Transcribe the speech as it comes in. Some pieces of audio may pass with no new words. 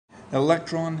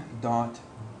Electron dot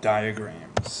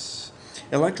diagrams.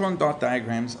 Electron dot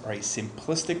diagrams are a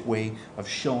simplistic way of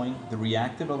showing the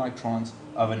reactive electrons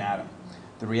of an atom.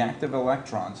 The reactive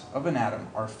electrons of an atom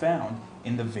are found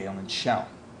in the valence shell.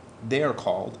 They are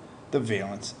called the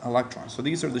valence electrons. So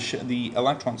these are the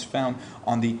electrons found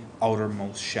on the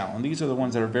outermost shell. And these are the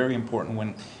ones that are very important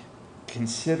when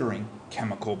considering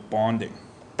chemical bonding.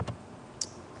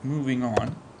 Moving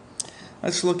on,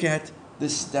 let's look at the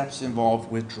steps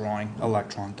involved with drawing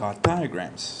electron dot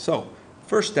diagrams. So,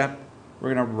 first step,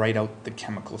 we're going to write out the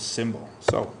chemical symbol.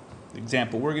 So, the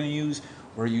example we're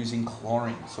using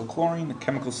chlorine. So chlorine, the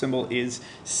chemical symbol is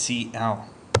Cl.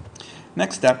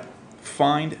 Next step,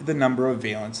 find the number of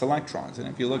valence electrons. And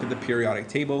if you look at the periodic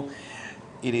table,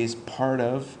 it is part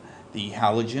of the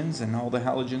halogens, and all the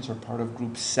halogens are part of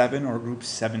group 7 or group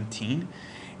 17.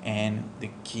 And the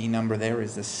key number there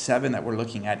is the 7 that we're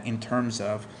looking at in terms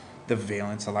of the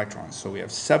valence electrons. So we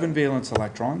have 7 valence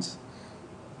electrons.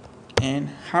 And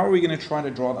how are we going to try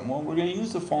to draw them? Well, we're going to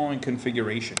use the following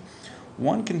configuration.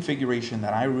 One configuration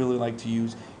that I really like to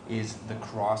use is the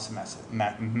cross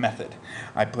method.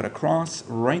 I put a cross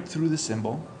right through the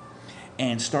symbol,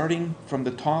 and starting from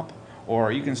the top,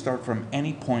 or you can start from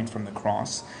any point from the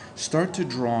cross, start to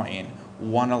draw in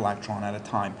one electron at a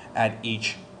time at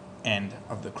each end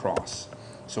of the cross.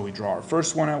 So we draw our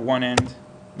first one at one end,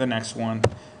 the next one,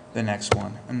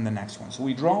 and the next one. So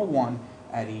we draw one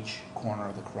at each corner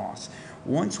of the cross.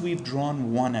 Once we've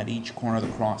drawn one at each corner of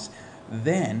the cross,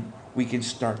 then we can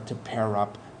start to pair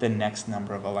up the next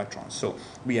number of electrons. So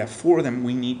we have 4 of them.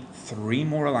 We need 3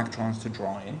 more electrons to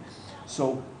draw in.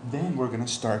 So then we're going to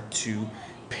start to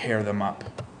pair them up.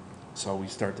 So we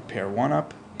start to pair one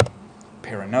up,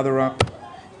 pair another up,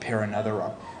 pair another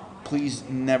up. Please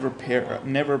never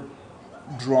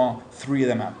draw 3 of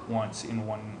them at once in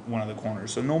one of the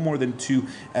corners. So no more than 2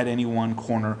 at any one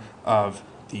corner of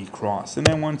the cross. And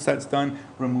then once that's done,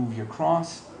 remove your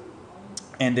cross,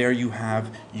 and there you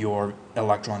have your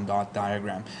electron dot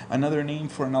diagram. Another name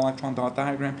for an electron dot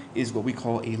diagram is what we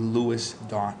call a Lewis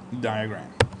dot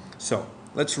diagram. So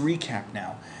let's recap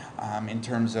now in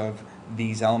terms of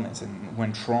these elements and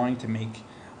when trying to make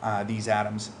these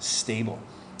atoms stable.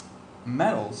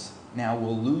 Metals now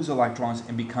will lose electrons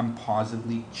and become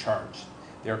positively charged.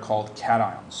 They're called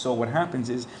cations. So what happens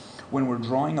is when we're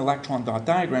drawing electron dot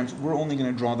diagrams, we're only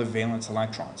going to draw the valence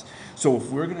electrons. So if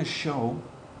we're going to show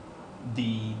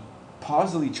the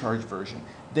positively charged version,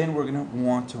 then we're going to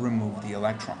want to remove the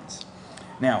electrons.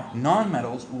 Now,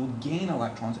 nonmetals will gain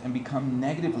electrons and become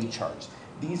negatively charged.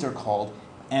 These are called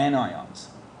anions.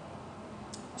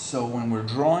 So when we're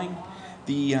drawing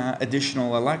the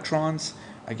additional electrons,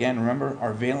 again, remember,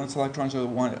 our valence electrons are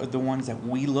the ones that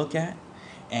we look at,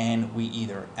 and we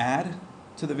either add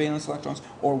to the valence electrons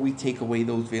or we take away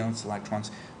those valence electrons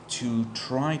to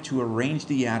try to arrange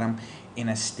the atom in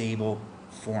a stable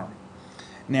form.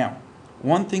 Now,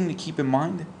 one thing to keep in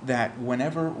mind that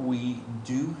whenever we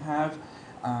do have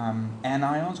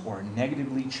anions or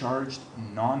negatively charged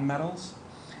nonmetals,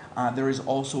 there is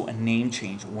also a name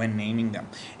change when naming them.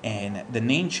 And the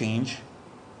name change,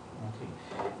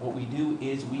 what we do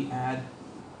is we add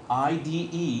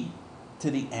IDE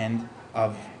to the end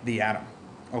of the atom.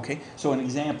 Okay, so an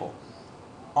example,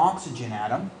 oxygen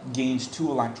atom gains 2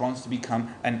 electrons to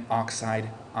become an oxide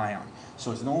ion.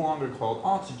 So it's no longer called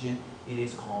oxygen, it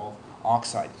is called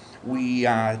oxide. We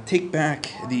take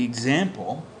back the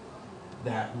example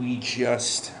that we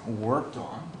just worked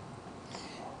on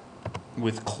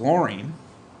with chlorine,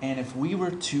 and if we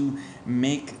were to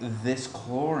make this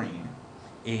chlorine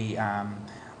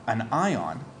an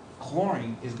ion,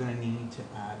 chlorine is going to need to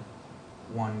add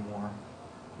 1 more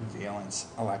valence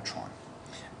electron.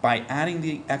 By adding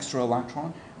the extra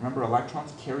electron, remember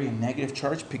electrons carry a negative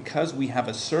charge. Because we have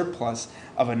a surplus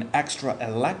of an extra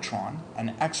electron,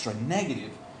 an extra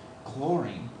negative,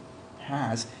 chlorine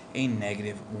has a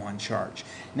 -1 charge.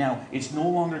 Now, it's no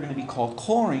longer going to be called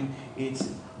chlorine, it's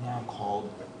now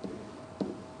called